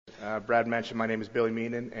Brad mentioned my name is Billy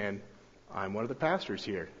Meenan, and I'm one of the pastors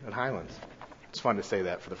here at Highlands. It's fun to say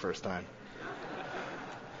that for the first time.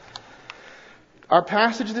 Our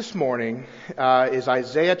passage this morning is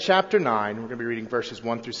Isaiah chapter 9. We're going to be reading verses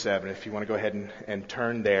 1 through 7, if you want to go ahead and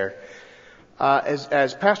turn there.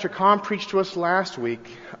 As Pastor Con preached to us last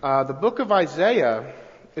week, the book of Isaiah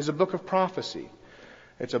is a book of prophecy.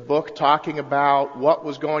 It's a book talking about what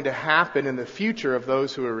was going to happen in the future of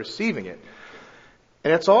those who are receiving it.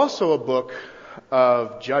 And it's also a book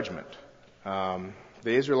of judgment. The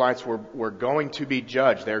Israelites were going to be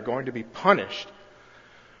judged. They're going to be punished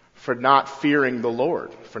for not fearing the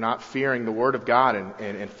Lord, for not fearing the Word of God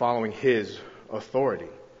and following His authority.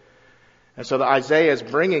 And so Isaiah is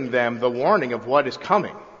bringing them the warning of what is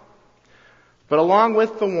coming. But along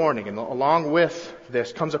with the warning and along with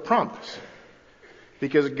this comes a promise.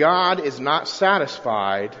 Because God is not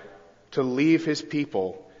satisfied to leave His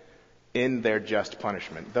people in their just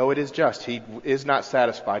punishment. Though it is just, He is not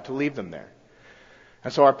satisfied to leave them there.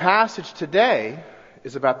 And so our passage today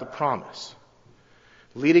is about the promise.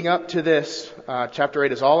 Leading up to this, chapter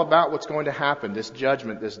 8 is all about what's going to happen, this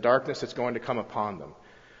judgment, this darkness that's going to come upon them.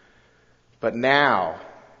 But now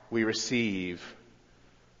we receive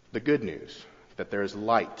the good news, that there is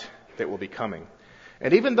light that will be coming.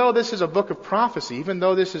 And even though this is a book of prophecy, even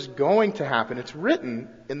though this is going to happen, it's written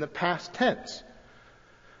in the past tense.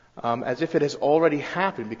 As if it has already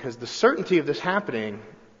happened, because the certainty of this happening,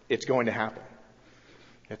 it's going to happen.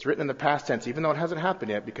 It's written in the past tense, even though it hasn't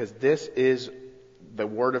happened yet, because this is the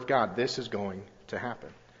Word of God. This is going to happen.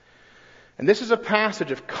 And this is a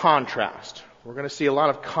passage of contrast. We're going to see a lot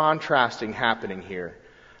of contrasting happening here.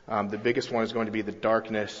 The biggest one is going to be the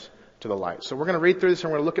darkness to the light. So we're going to read through this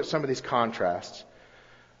and we're going to look at some of these contrasts.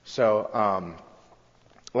 So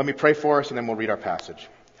let me pray for us and then we'll read our passage.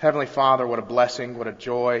 Heavenly Father, what a blessing, what a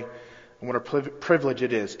joy, and what a privilege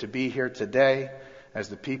it is to be here today as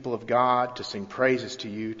the people of God, to sing praises to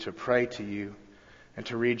You, to pray to You, and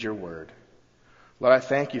to read Your Word. Lord, I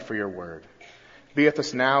thank You for Your Word. Be with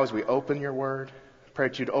us now as we open Your Word. Pray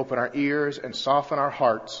that You'd open our ears and soften our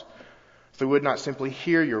hearts so we would not simply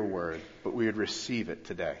hear Your Word, but we would receive it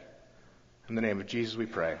today. In the name of Jesus we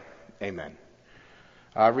pray. Amen.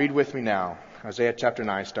 Read with me now, Isaiah chapter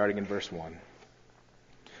 9, starting in verse 1.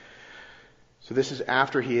 So this is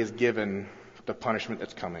after He has given the punishment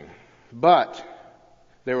that's coming. But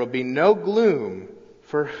there will be no gloom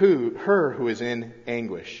for her who is in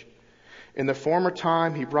anguish. In the former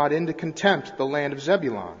time He brought into contempt the land of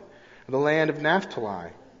Zebulun, the land of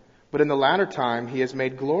Naphtali. But in the latter time He has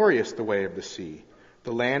made glorious the way of the sea,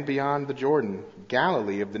 the land beyond the Jordan,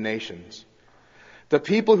 Galilee of the nations. The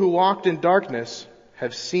people who walked in darkness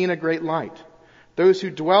have seen a great light. Those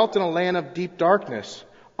who dwelt in a land of deep darkness,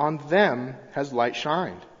 on them has light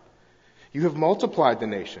shined. You have multiplied the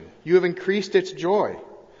nation. You have increased its joy.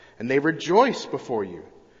 And they rejoice before You,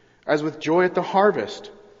 as with joy at the harvest,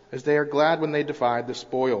 as they are glad when they divide the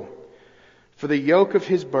spoil. For the yoke of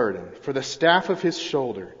His burden, for the staff of His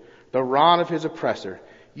shoulder, the rod of His oppressor,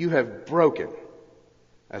 You have broken,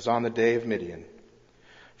 as on the day of Midian.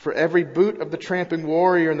 For every boot of the tramping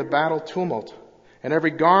warrior in the battle tumult, and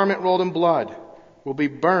every garment rolled in blood, will be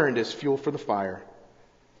burned as fuel for the fire.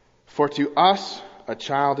 For to us a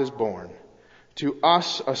child is born, to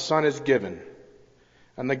us a son is given,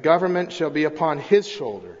 and the government shall be upon His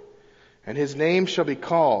shoulder, and His name shall be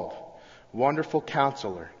called Wonderful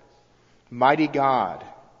Counselor, Mighty God,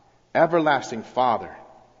 Everlasting Father,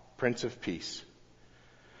 Prince of Peace.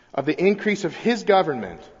 Of the increase of His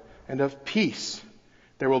government and of peace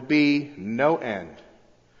there will be no end,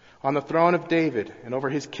 on the throne of David and over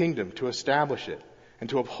His kingdom, to establish it and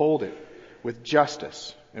to uphold it with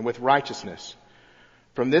justice and with righteousness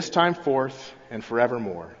from this time forth and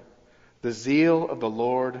forevermore. The zeal of the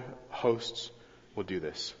Lord hosts will do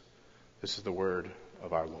this. This is the word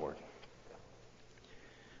of our Lord.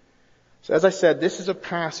 So as I said, this is a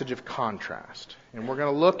passage of contrast. And we're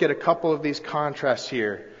going to look at a couple of these contrasts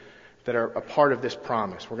here that are a part of this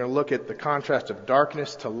promise. We're going to look at the contrast of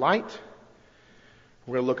darkness to light.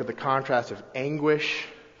 We're going to look at the contrast of anguish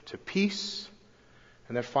to peace.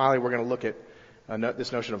 And then finally, we're going to look at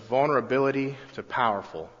this notion of vulnerability to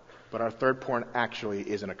powerful. But our third point actually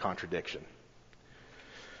isn't a contradiction.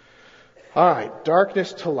 All right,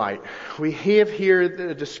 darkness to light. We have here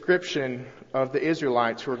the description of the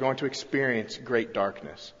Israelites who are going to experience great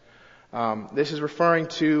darkness. This is referring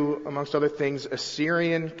to, amongst other things,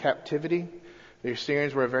 Assyrian captivity. The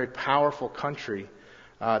Assyrians were a very powerful country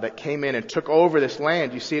that came in and took over this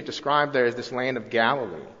land. You see it described there as this land of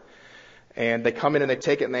Galilee. And they come in and they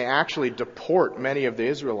take it and they actually deport many of the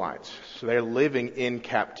Israelites. So they're living in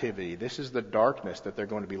captivity. This is the darkness that they're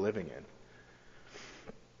going to be living in.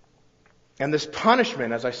 And this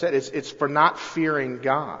punishment, as I said, it's for not fearing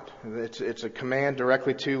God. It's a command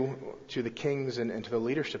directly to the kings and to the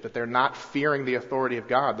leadership that they're not fearing the authority of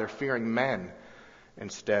God. They're fearing men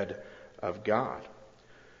instead of God.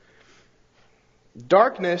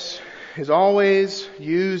 Darkness is always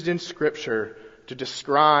used in Scripture to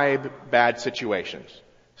describe bad situations.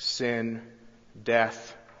 Sin,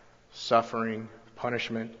 death, suffering,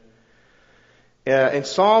 punishment. In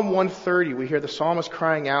Psalm 130, we hear the psalmist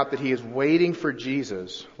crying out that he is waiting for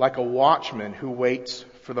Jesus like a watchman who waits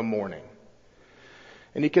for the morning.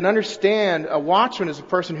 And you can understand a watchman is a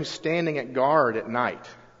person who's standing at guard at night.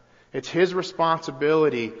 It's his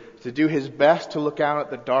responsibility to do his best to look out at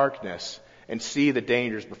the darkness and see the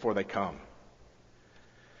dangers before they come.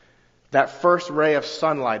 That first ray of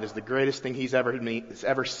sunlight is the greatest thing he's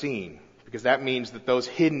ever seen, because that means that those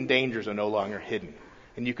hidden dangers are no longer hidden,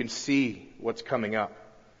 and you can see what's coming up.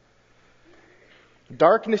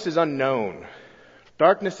 Darkness is unknown.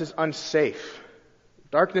 Darkness is unsafe.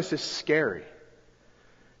 Darkness is scary.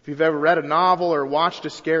 If you've ever read a novel or watched a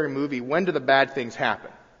scary movie, when do the bad things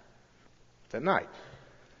happen? It's at night.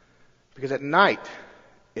 Because at night,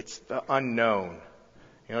 it's the unknown.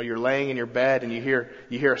 You know, you're laying in your bed and you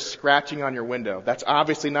hear a scratching on your window. That's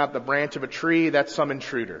obviously not the branch of a tree, that's some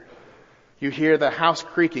intruder. You hear the house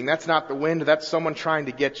creaking. That's not the wind, that's someone trying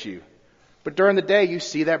to get you. But during the day, you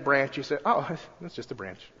see that branch, you say, oh, that's just a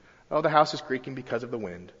branch. Oh, the house is creaking because of the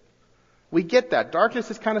wind. We get that. Darkness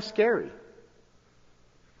is kind of scary.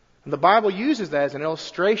 And the Bible uses that as an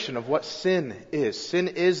illustration of what sin is. Sin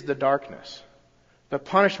is the darkness. The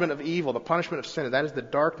punishment of evil, the punishment of sin, that is the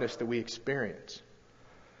darkness that we experience.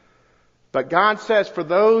 But God says for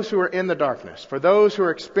those who are in the darkness, for those who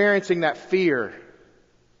are experiencing that fear,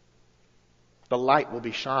 the light will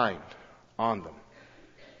be shined on them.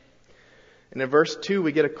 And in verse 2,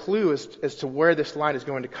 we get a clue as to where this light is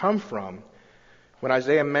going to come from when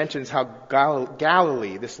Isaiah mentions how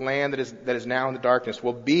Galilee, this land that is now in the darkness,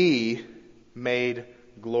 will be made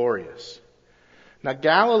glorious. Now,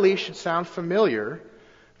 Galilee should sound familiar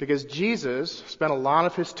because Jesus spent a lot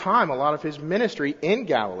of his time, a lot of his ministry in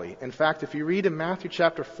Galilee. In fact, if you read in Matthew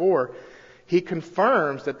chapter 4, he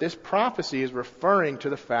confirms that this prophecy is referring to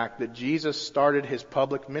the fact that Jesus started his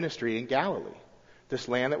public ministry in Galilee, this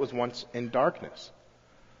land that was once in darkness.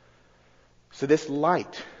 So this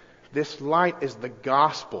light is the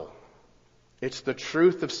gospel. It's the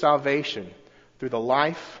truth of salvation through the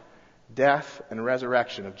life, death, and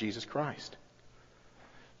resurrection of Jesus Christ.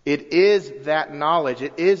 It is that knowledge,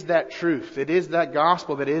 it is that truth, it is that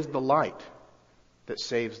gospel that is the light that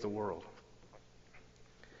saves the world.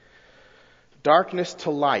 Darkness to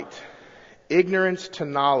light, ignorance to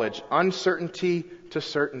knowledge, uncertainty to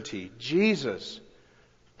certainty. Jesus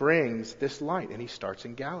brings this light, and he starts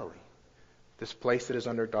in Galilee, this place that is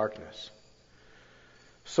under darkness.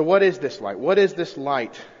 So what is this light? What is this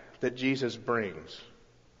light that Jesus brings?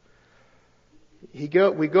 We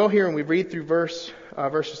go here and we read through verses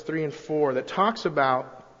 3 and 4 that talks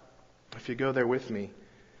about, if you go there with me,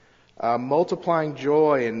 multiplying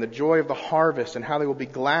joy and the joy of the harvest and how they will be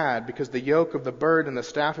glad because the yoke of the burden and the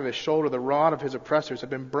staff of his shoulder, the rod of his oppressors have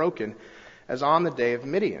been broken as on the day of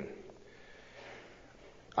Midian.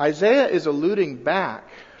 Isaiah is alluding back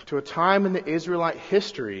to a time in the Israelite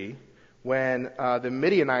history when the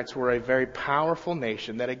Midianites were a very powerful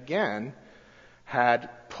nation that again had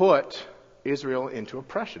put Israel into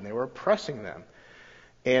oppression. They were oppressing them.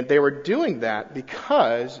 And they were doing that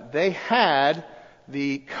because they had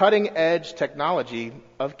the cutting edge technology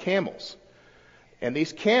of camels. And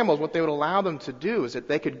these camels, what they would allow them to do is that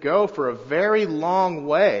they could go for a very long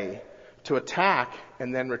way to attack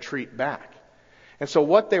and then retreat back. And so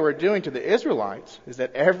what they were doing to the Israelites is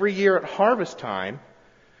that every year at harvest time,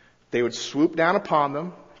 they would swoop down upon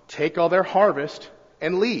them, take all their harvest,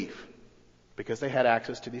 and leave because they had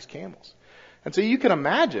access to these camels. And so you can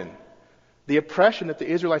imagine the oppression that the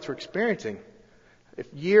Israelites were experiencing if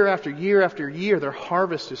year after year after year their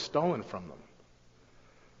harvest is stolen from them.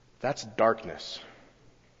 That's darkness.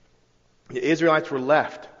 The Israelites were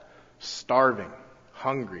left starving,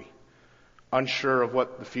 hungry, unsure of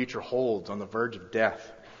what the future holds, on the verge of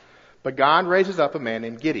death. But God raises up a man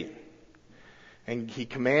named Gideon. And he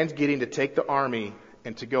commands Gideon to take the army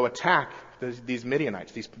and to go attack these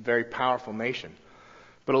Midianites, these very powerful nation.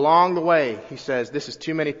 But along the way, he says, this is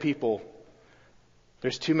too many people.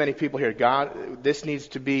 There's too many people here. This needs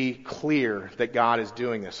to be clear that God is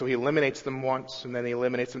doing this. So he eliminates them once, and then he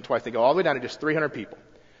eliminates them twice. They go all the way down to just 300 people.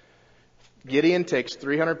 Gideon takes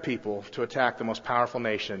 300 people to attack the most powerful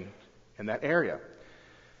nation in that area.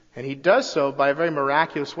 And he does so by a very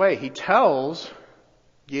miraculous way. He tells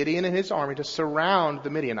Gideon and his army to surround the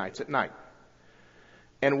Midianites at night.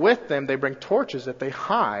 And with them, they bring torches that they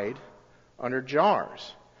hide under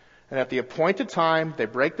jars. And at the appointed time, they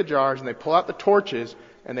break the jars and they pull out the torches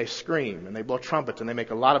and they scream and they blow trumpets and they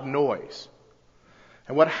make a lot of noise.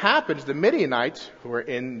 And what happens, the Midianites, who are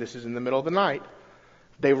this is in the middle of the night,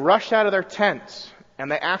 they rush out of their tents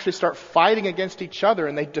and they actually start fighting against each other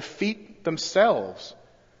and they defeat themselves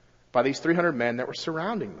by these 300 men that were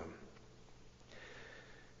surrounding them.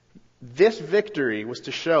 This victory was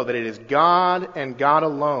to show that it is God and God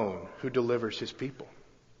alone who delivers His people.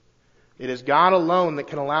 It is God alone that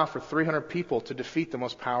can allow for 300 people to defeat the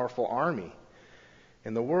most powerful army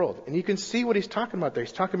in the world. And you can see what he's talking about there.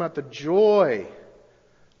 He's talking about the joy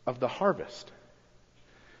of the harvest.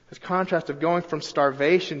 This contrast of going from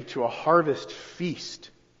starvation to a harvest feast.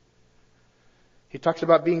 He talks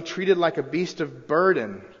about being treated like a beast of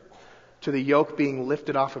burden to the yoke being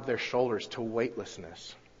lifted off of their shoulders to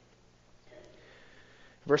weightlessness.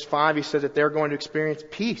 Verse 5, he says that they're going to experience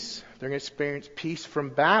peace. They're going to experience peace from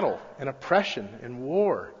battle and oppression and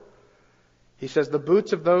war. He says the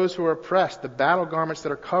boots of those who are oppressed, the battle garments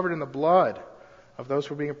that are covered in the blood of those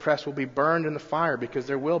who are being oppressed will be burned in the fire because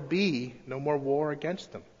there will be no more war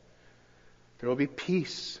against them. There will be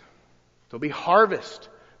peace. There will be harvest.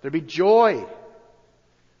 There will be joy.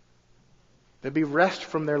 There will be rest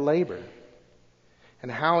from their labor.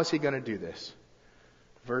 And how is he going to do this?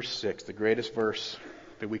 Verse 6, the greatest verse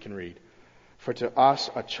that we can read. For to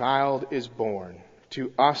us a child is born,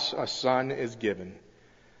 to us a son is given,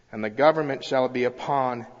 and the government shall be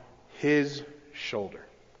upon his shoulder.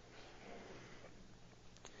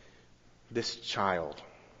 This child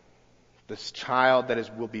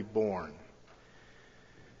that will be born,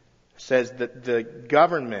 says that the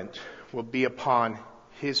government will be upon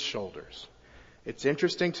his shoulders. It's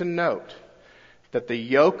interesting to note that the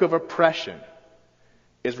yoke of oppression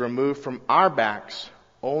is removed from our backs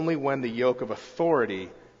only when the yoke of authority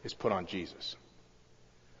is put on Jesus.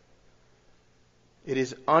 It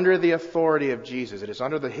is under the authority of Jesus, it is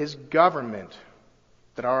under His government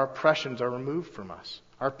that our oppressions are removed from us.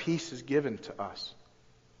 Our peace is given to us.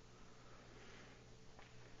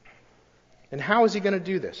 And how is he going to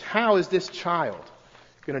do this? How is this child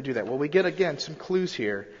going to do that? Well, we get again some clues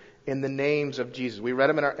here in the names of Jesus. We read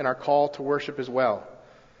them in our call to worship as well.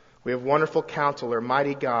 We have Wonderful Counselor,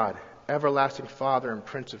 Mighty God, Everlasting Father, and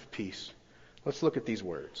Prince of Peace. Let's look at these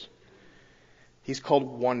words. He's called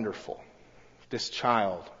Wonderful, this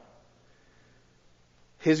child.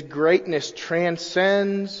 His greatness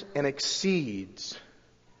transcends and exceeds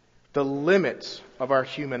the limits of our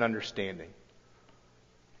human understanding.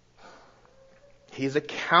 He is a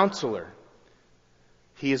counselor.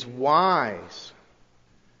 He is wise.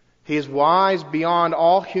 He is wise beyond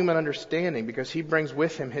all human understanding because he brings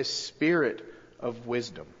with him his spirit of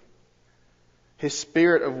wisdom. His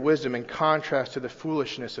spirit of wisdom in contrast to the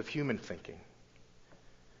foolishness of human thinking.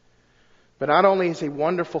 But not only is he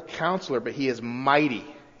wonderful counselor, but he is mighty.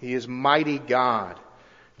 He is mighty God.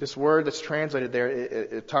 This word that's translated there,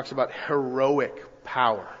 it talks about heroic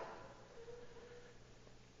power.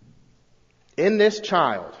 In this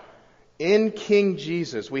child, in King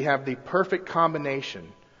Jesus, we have the perfect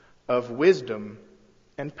combination of wisdom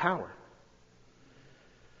and power.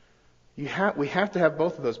 We have to have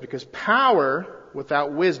both of those because power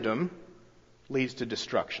without wisdom leads to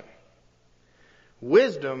destruction.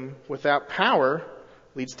 Wisdom without power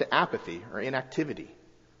leads to apathy or inactivity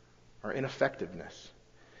or ineffectiveness.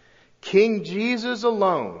 King Jesus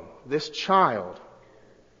alone, this child,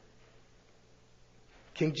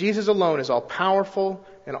 King Jesus alone is all powerful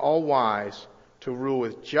and all wise to rule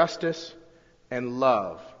with justice and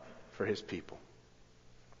love for his people.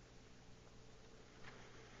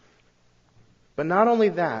 But not only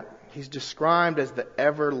that, he's described as the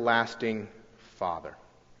everlasting Father.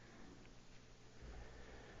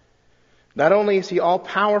 Not only is he all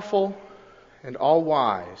powerful and all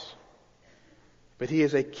wise, but he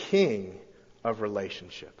is a king of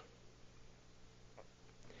relationship.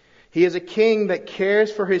 He is a king that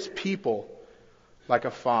cares for his people like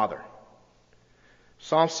a father.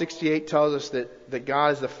 Psalm 68 tells us that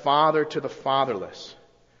God is the father to the fatherless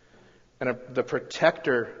and the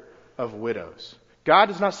protector of widows. God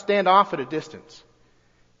does not stand off at a distance.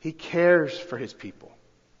 He cares for his people.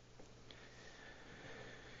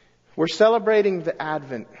 We're celebrating the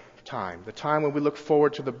Advent time, the time when we look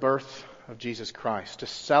forward to the birth of Jesus Christ, to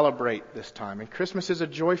celebrate this time. And Christmas is a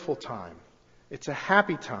joyful time. It's a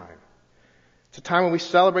happy time. It's a time when we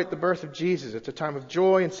celebrate the birth of Jesus. It's a time of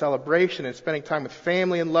joy and celebration and spending time with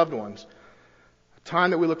family and loved ones. A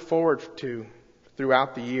time that we look forward to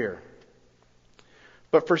throughout the year.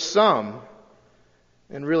 But for some,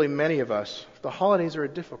 and really many of us, the holidays are a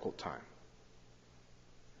difficult time.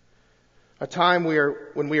 A time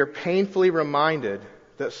when we are painfully reminded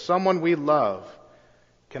that someone we love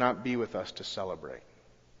cannot be with us to celebrate.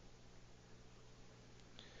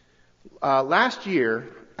 Last year,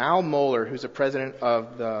 Al Mohler, who's the president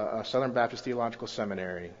of the Southern Baptist Theological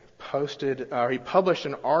Seminary, he published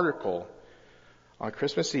an article on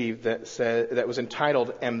Christmas Eve that was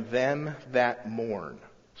entitled "And Them That Mourn: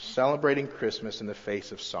 Celebrating Christmas in the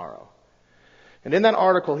Face of Sorrow." And in that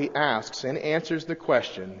article, he asks and answers the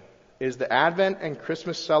question, is the Advent and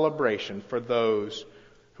Christmas celebration for those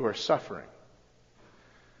who are suffering?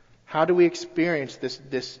 How do we experience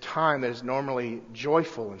this time that is normally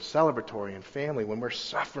joyful and celebratory and family when we're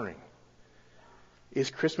suffering? Is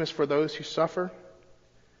Christmas for those who suffer?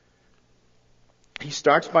 He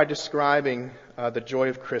starts by describing the joy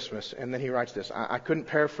of Christmas, and then he writes this. I couldn't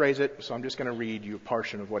paraphrase it, so I'm just going to read you a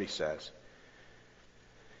portion of what he says.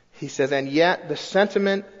 He says, "And yet the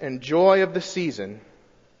sentiment and joy of the season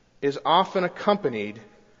is often accompanied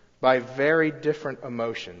by very different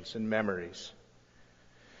emotions and memories.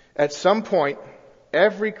 At some point,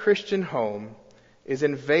 every Christian home is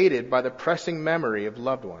invaded by the pressing memory of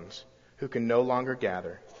loved ones who can no longer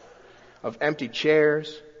gather, of empty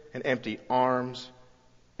chairs and empty arms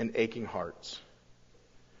and aching hearts.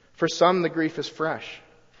 For some, the grief is fresh,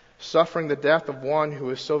 suffering the death of one who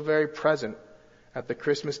was so very present at the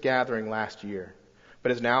Christmas gathering last year,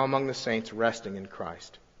 but is now among the saints resting in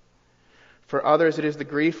Christ. For others, it is the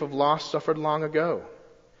grief of loss suffered long ago.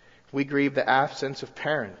 We grieve the absence of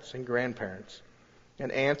parents and grandparents,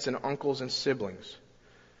 and aunts and uncles and siblings.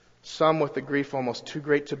 Some, with the grief almost too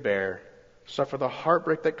great to bear, suffer the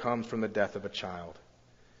heartbreak that comes from the death of a child.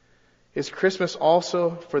 Is Christmas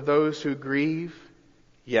also for those who grieve?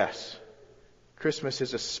 Yes. Christmas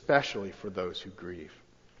is especially for those who grieve."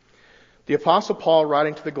 The Apostle Paul,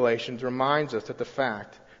 writing to the Galatians, reminds us of the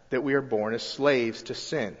fact that we are born as slaves to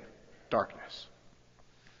sin, darkness.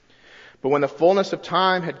 But when the fullness of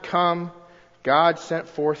time had come, God sent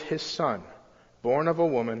forth His Son, born of a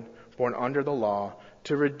woman, born under the law,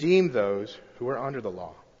 to redeem those who were under the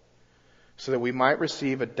law, so that we might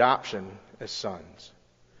receive adoption as sons.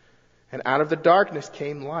 And out of the darkness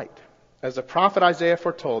came light. As the prophet Isaiah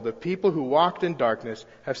foretold, the people who walked in darkness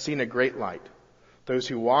have seen a great light. Those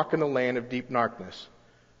who walk in the land of deep darkness,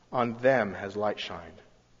 on them has light shined.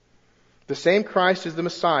 The same Christ is the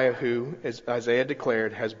Messiah who, as Isaiah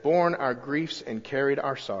declared, has borne our griefs and carried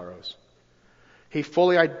our sorrows. He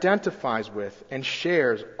fully identifies with and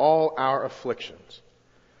shares all our afflictions.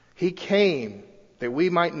 He came that we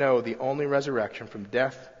might know the only resurrection from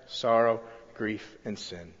death, sorrow, grief, and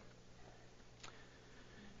sin.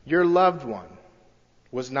 Your loved one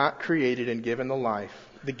was not created and given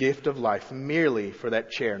the gift of life merely for that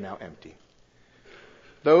chair now empty.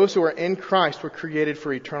 Those who are in Christ were created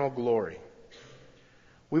for eternal glory.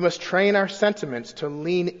 We must train our sentiments to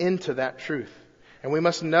lean into that truth. And we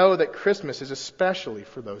must know that Christmas is especially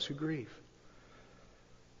for those who grieve.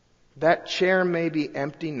 That chair may be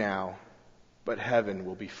empty now, but heaven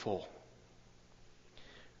will be full.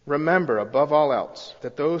 Remember, above all else,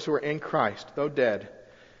 that those who are in Christ, though dead,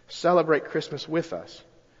 celebrate Christmas with us,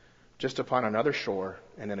 just upon another shore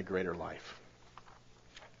and in a greater life.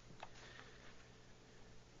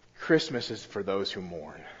 Christmas is for those who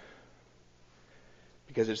mourn,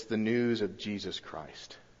 because it's the news of Jesus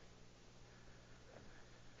Christ.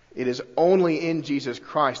 It is only in Jesus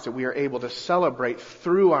Christ that we are able to celebrate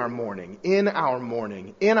through our mourning, in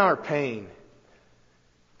our pain.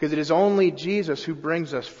 Because it is only Jesus who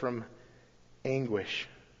brings us from anguish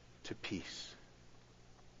to peace.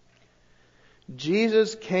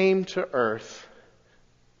 Jesus came to earth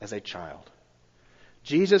as a child.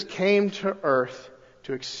 Jesus came to earth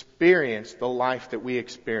to experience the life that we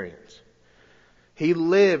experience. He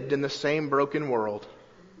lived in the same broken world.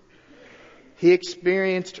 He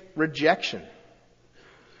experienced rejection,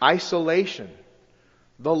 isolation,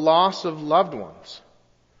 the loss of loved ones.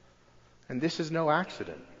 And this is no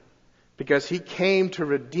accident, because He came to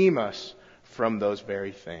redeem us from those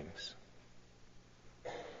very things.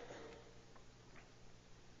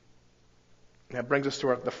 That brings us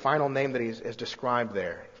to the final name that He is described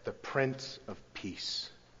there, the Prince of Peace.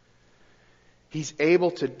 He's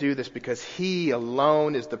able to do this because He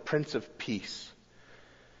alone is the Prince of Peace.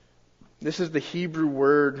 This is the Hebrew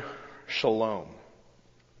word shalom.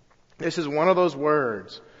 This is one of those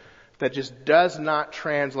words that just does not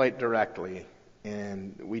translate directly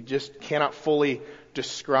And we just cannot fully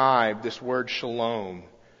describe this word shalom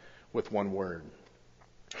with one word.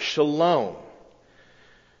 Shalom.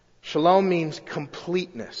 Shalom means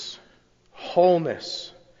completeness,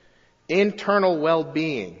 wholeness, internal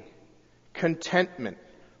well-being, contentment,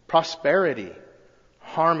 prosperity,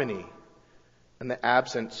 harmony, and the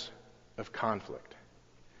absence of conflict.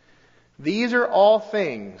 These are all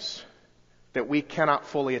things that we cannot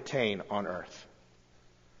fully attain on earth.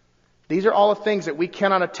 These are all the things that we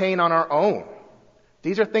cannot attain on our own.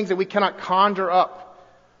 These are things that we cannot conjure up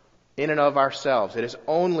in and of ourselves. It is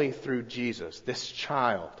only through Jesus, this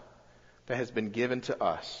child that has been given to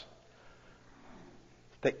us,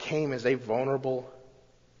 that came as a vulnerable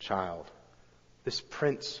child, this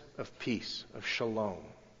Prince of Peace, of Shalom.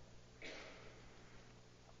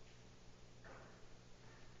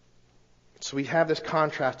 So we have this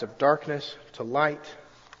contrast of darkness to light,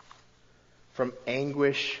 from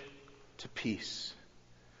anguish to peace.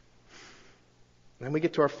 And then we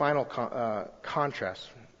get to our final contrast,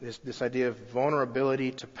 this idea of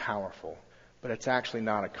vulnerability to powerful, but it's actually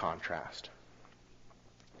not a contrast.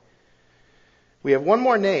 We have one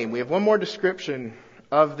more name, we have one more description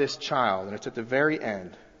of this child, and it's at the very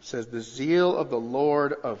end. It says, the zeal of the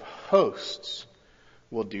Lord of hosts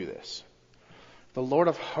will do this. The Lord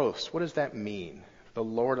of hosts, what does that mean? The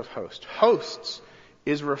Lord of hosts. Hosts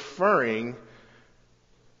is referring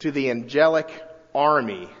to the angelic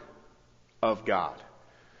army of God.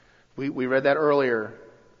 We read that earlier,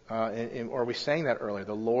 or we sang that earlier,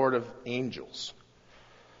 the Lord of angels.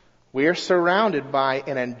 We are surrounded by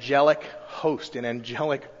an angelic host, an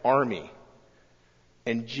angelic army.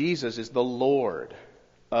 And Jesus is the Lord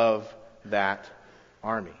of that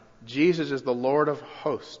army. Jesus is the Lord of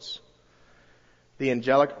hosts, the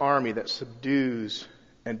angelic army that subdues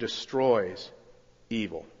and destroys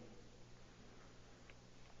evil.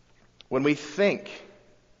 When we think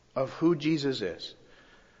of who Jesus is,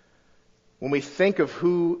 when we think of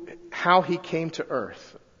how he came to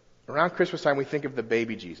earth, around Christmas time we think of the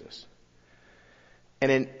baby Jesus.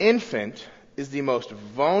 And an infant is the most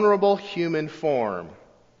vulnerable human form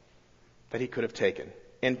that he could have taken,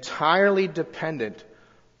 entirely dependent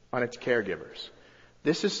on its caregivers.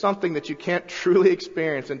 This is something that you can't truly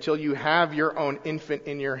experience until you have your own infant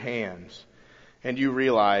in your hands and you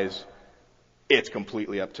realize it's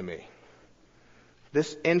completely up to me.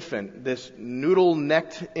 This infant, this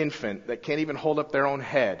noodle-necked infant that can't even hold up their own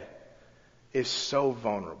head, is so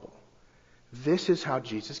vulnerable. This is how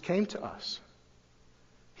Jesus came to us.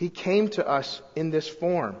 He came to us in this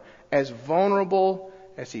form, as vulnerable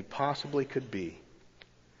as he possibly could be.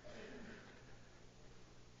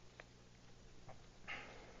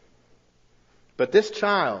 But this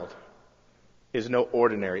child is no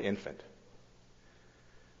ordinary infant.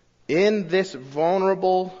 In this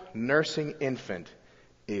vulnerable nursing infant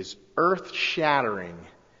is earth-shattering,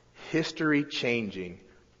 history-changing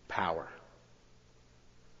power.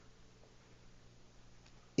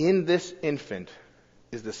 In this infant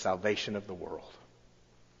is the salvation of the world.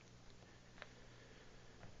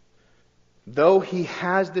 Though he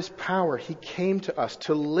has this power, he came to us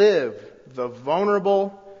to live the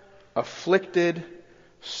vulnerable, afflicted,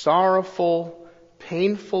 sorrowful,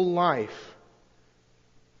 painful life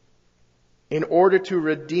in order to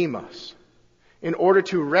redeem us, in order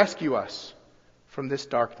to rescue us from this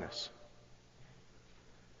darkness.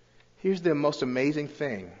 Here's the most amazing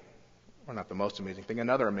thing, or not the most amazing thing,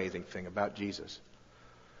 another amazing thing about Jesus.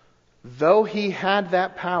 Though he had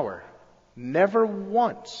that power, never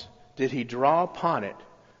once did he draw upon it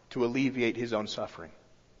to alleviate his own suffering.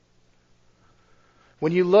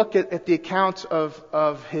 When you look at the accounts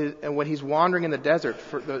of his, and when he's wandering in the desert,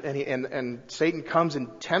 and Satan comes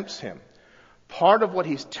and tempts him, part of what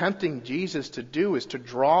he's tempting Jesus to do is to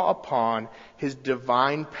draw upon his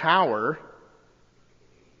divine power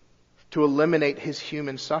to eliminate his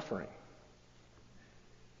human suffering.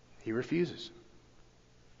 He refuses.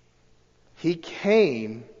 He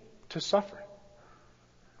came to suffer.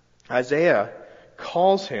 Isaiah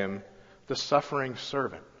calls him the suffering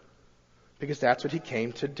servant, because that's what he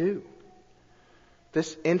came to do.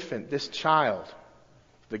 This infant, this child,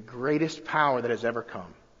 the greatest power that has ever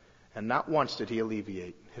come. And not once did he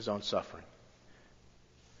alleviate his own suffering.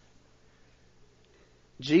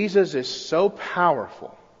 Jesus is so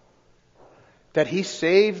powerful that he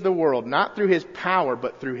saved the world, not through his power,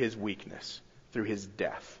 but through his weakness, through his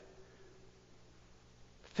death.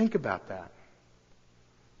 Think about that.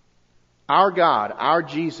 Our God, our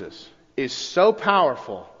Jesus, is so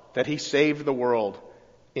powerful that he saved the world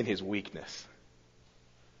in his weakness.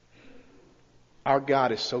 Our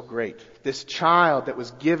God is so great. This child that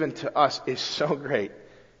was given to us is so great.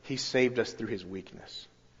 He saved us through His weakness,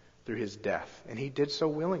 through His death. And He did so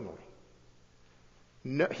willingly.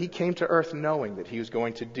 No, He came to earth knowing that He was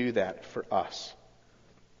going to do that for us.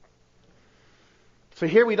 So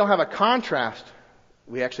here we don't have a contrast.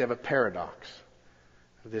 We actually have a paradox.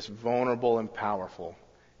 This vulnerable and powerful.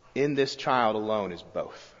 In this child alone is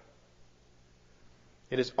both.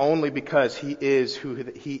 It is only because He is who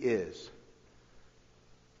He is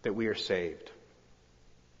that we are saved.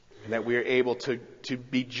 And that we are able to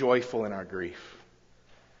be joyful in our grief.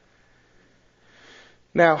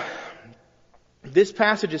 Now, this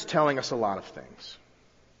passage is telling us a lot of things.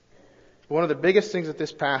 One of the biggest things that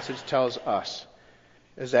this passage tells us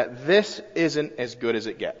is that this isn't as good as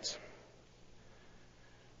it gets.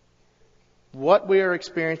 What we are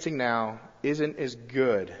experiencing now isn't as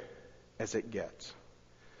good as it gets.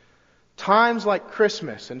 Times like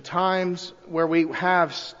Christmas and times where we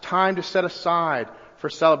have time to set aside for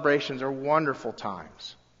celebrations are wonderful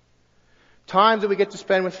times. Times that we get to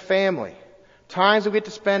spend with family. Times that we get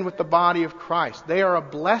to spend with the body of Christ. They are a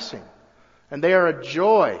blessing and they are a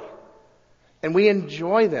joy. And we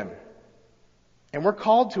enjoy them. And we're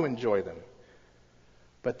called to enjoy them.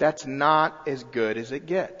 But that's not as good as it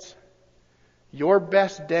gets. Your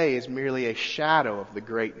best day is merely a shadow of the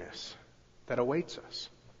greatness that awaits us.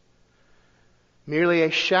 Merely a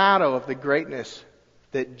shadow of the greatness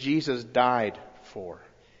that Jesus died for.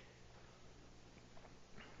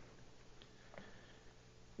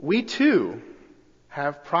 We too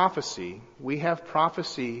have prophecy. We have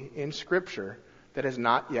prophecy in Scripture that has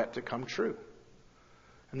not yet to come true.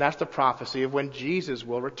 And that's the prophecy of when Jesus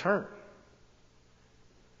will return.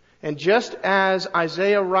 And just as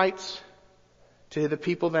Isaiah writes to the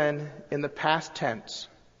people then in the past tense,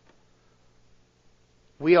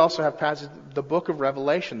 we also have passages, the book of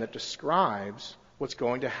Revelation, that describes what's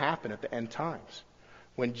going to happen at the end times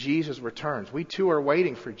when Jesus returns. We too are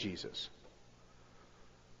waiting for Jesus.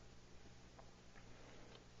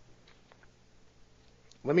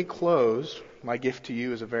 Let me close. My gift to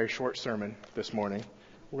you is a very short sermon this morning.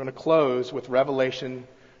 We're going to close with Revelation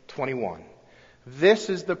 21. This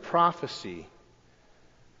is the prophecy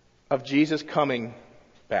of Jesus coming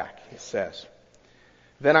back. It says,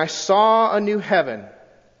 "Then I saw a new heaven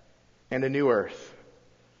and a new earth.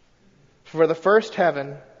 For the first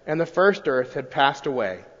heaven and the first earth had passed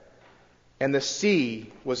away, and the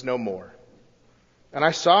sea was no more. And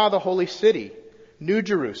I saw the holy city, New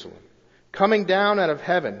Jerusalem, coming down out of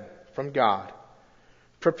heaven from God,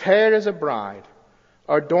 prepared as a bride,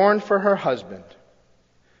 adorned for her husband.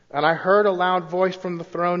 And I heard a loud voice from the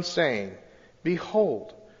throne saying,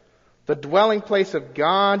 'Behold, the dwelling place of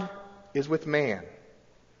God is with man.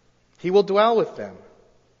 He will dwell with them,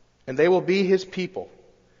 and they will be His people.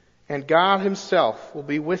 And God Himself will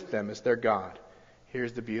be with them as their God.'"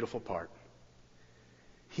 Here's the beautiful part.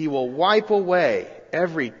 "He will wipe away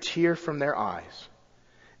every tear from their eyes,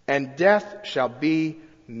 and death shall be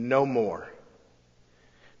no more.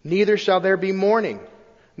 Neither shall there be mourning,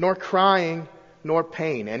 nor crying, nor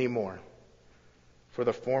pain anymore, for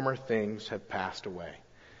the former things have passed away."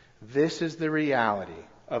 This is the reality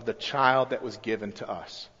of the child that was given to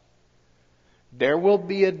us. There will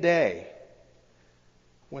be a day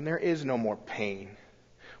when there is no more pain,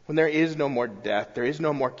 when there is no more death, there is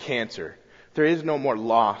no more cancer, there is no more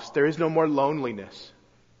loss, there is no more loneliness,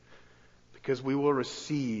 because we will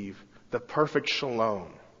receive the perfect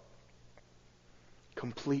shalom,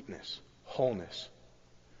 completeness, wholeness.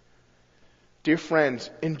 Dear friends,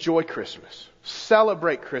 enjoy Christmas.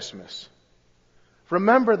 Celebrate Christmas.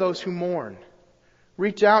 Remember those who mourn.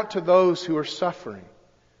 Reach out to those who are suffering.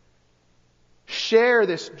 Share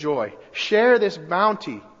this joy. Share this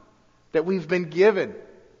bounty that we've been given.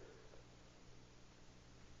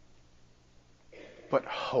 But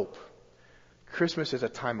hope. Christmas is a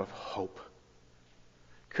time of hope.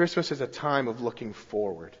 Christmas is a time of looking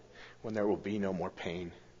forward when there will be no more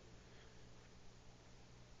pain.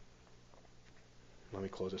 Let me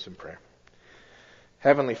close this in prayer.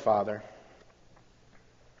 Heavenly Father,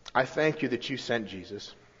 I thank You that You sent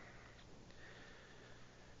Jesus.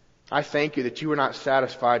 I thank You that You were not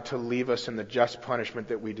satisfied to leave us in the just punishment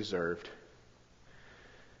that we deserved.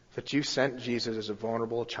 That You sent Jesus as a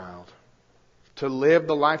vulnerable child to live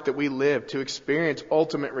the life that we live, to experience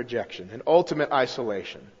ultimate rejection and ultimate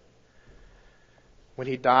isolation. When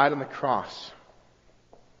He died on the cross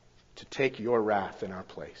to take Your wrath in our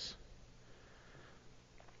place.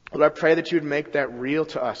 Lord, I pray that You would make that real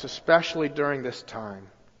to us, especially during this time.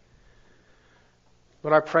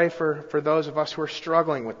 Lord, I pray for those of us who are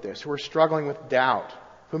struggling with this, who are struggling with doubt,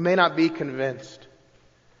 who may not be convinced.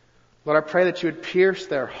 Lord, I pray that You would pierce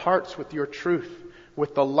their hearts with Your truth,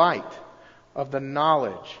 with the light. of the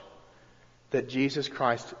knowledge that Jesus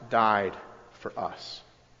Christ died for us.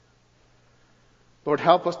 Lord,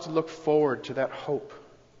 help us to look forward to that hope,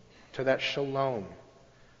 to that shalom,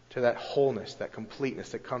 to that wholeness, that completeness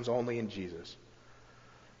that comes only in Jesus.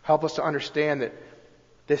 Help us to understand that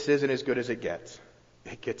this isn't as good as it gets.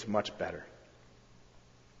 It gets much better.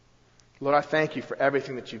 Lord, I thank you for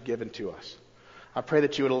everything that you've given to us. I pray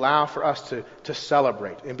that you would allow for us to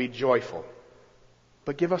celebrate and be joyful.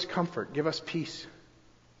 But give us comfort, give us peace.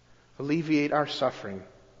 Alleviate our suffering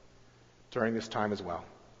during this time as well.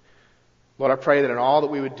 Lord, I pray that in all that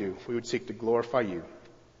we would do, we would seek to glorify you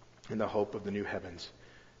in the hope of the new heavens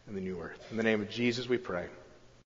and the new earth. In the name of Jesus we pray.